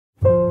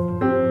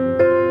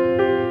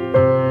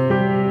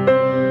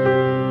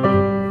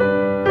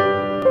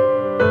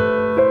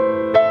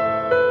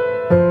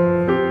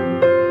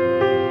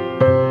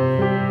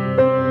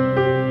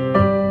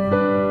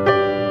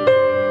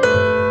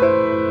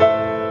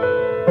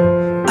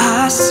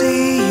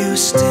see you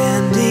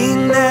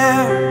standing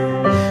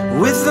there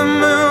with the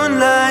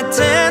moonlight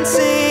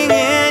dancing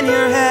in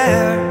your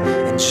hair,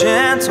 and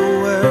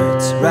gentle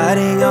words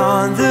riding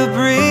on the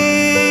breeze.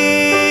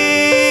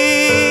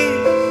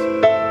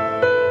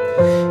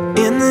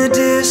 In the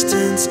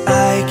distance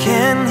I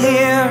can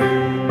hear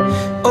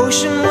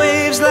ocean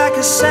waves like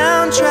a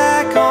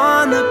soundtrack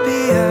on the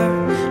pier.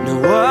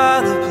 No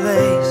other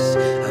place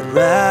I'd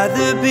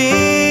rather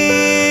be.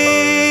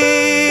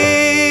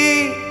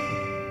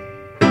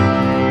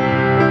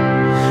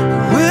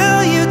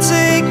 Will you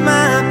take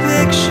my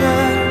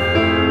picture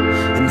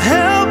and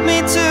help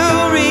me to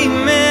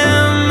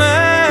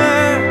remember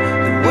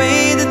the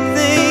way that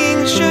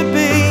things should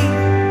be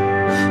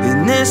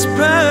in this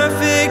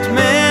perfect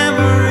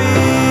memory?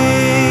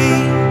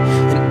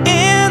 And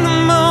in the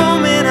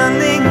moment I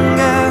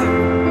linger,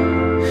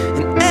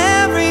 in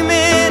every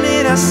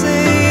minute I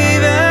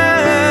savor,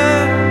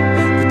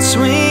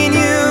 between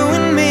you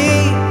and me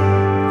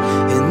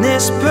in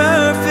this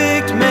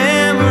perfect memory.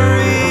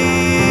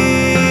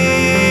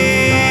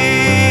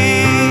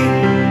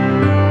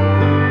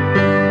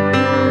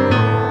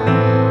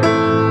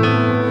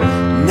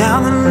 Now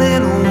the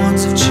little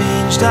ones have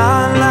changed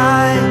our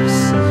lives,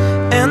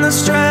 and the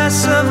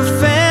stress of a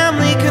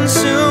family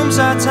consumes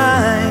our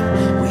time.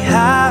 We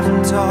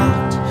haven't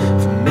talked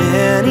for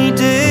many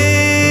days.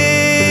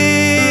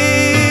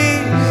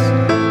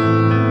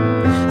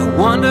 I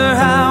wonder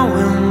how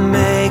we'll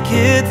make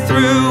it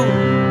through,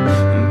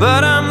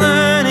 but I'm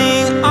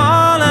learning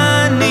all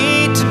I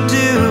need to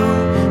do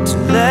to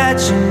let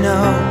you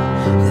know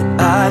that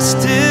I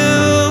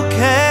still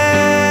care.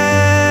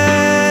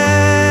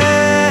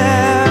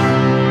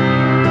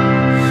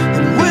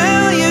 And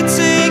will you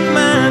take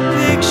my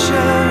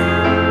picture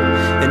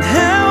and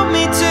help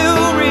me to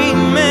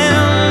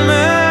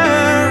remember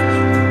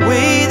the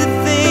way that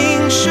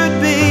things should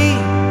be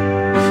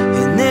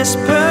in this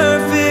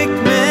perfect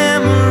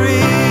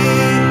memory?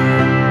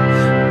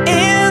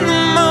 In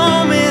the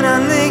moment I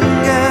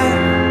linger,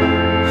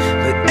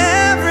 but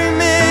every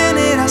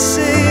minute I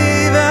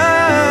savor,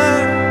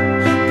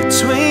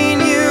 between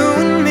you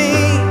and me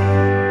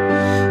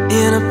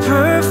in a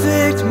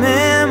perfect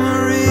memory.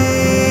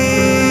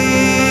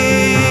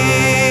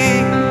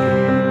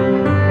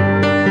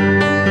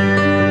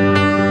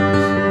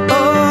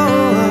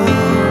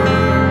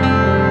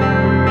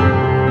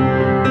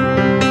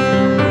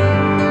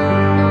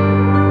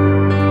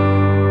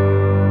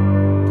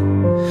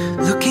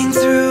 Looking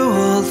through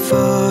old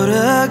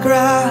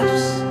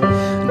photographs,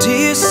 do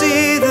you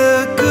see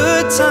the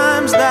good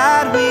times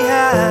that we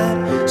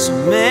had? So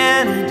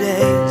many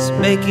days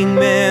making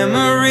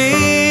memories.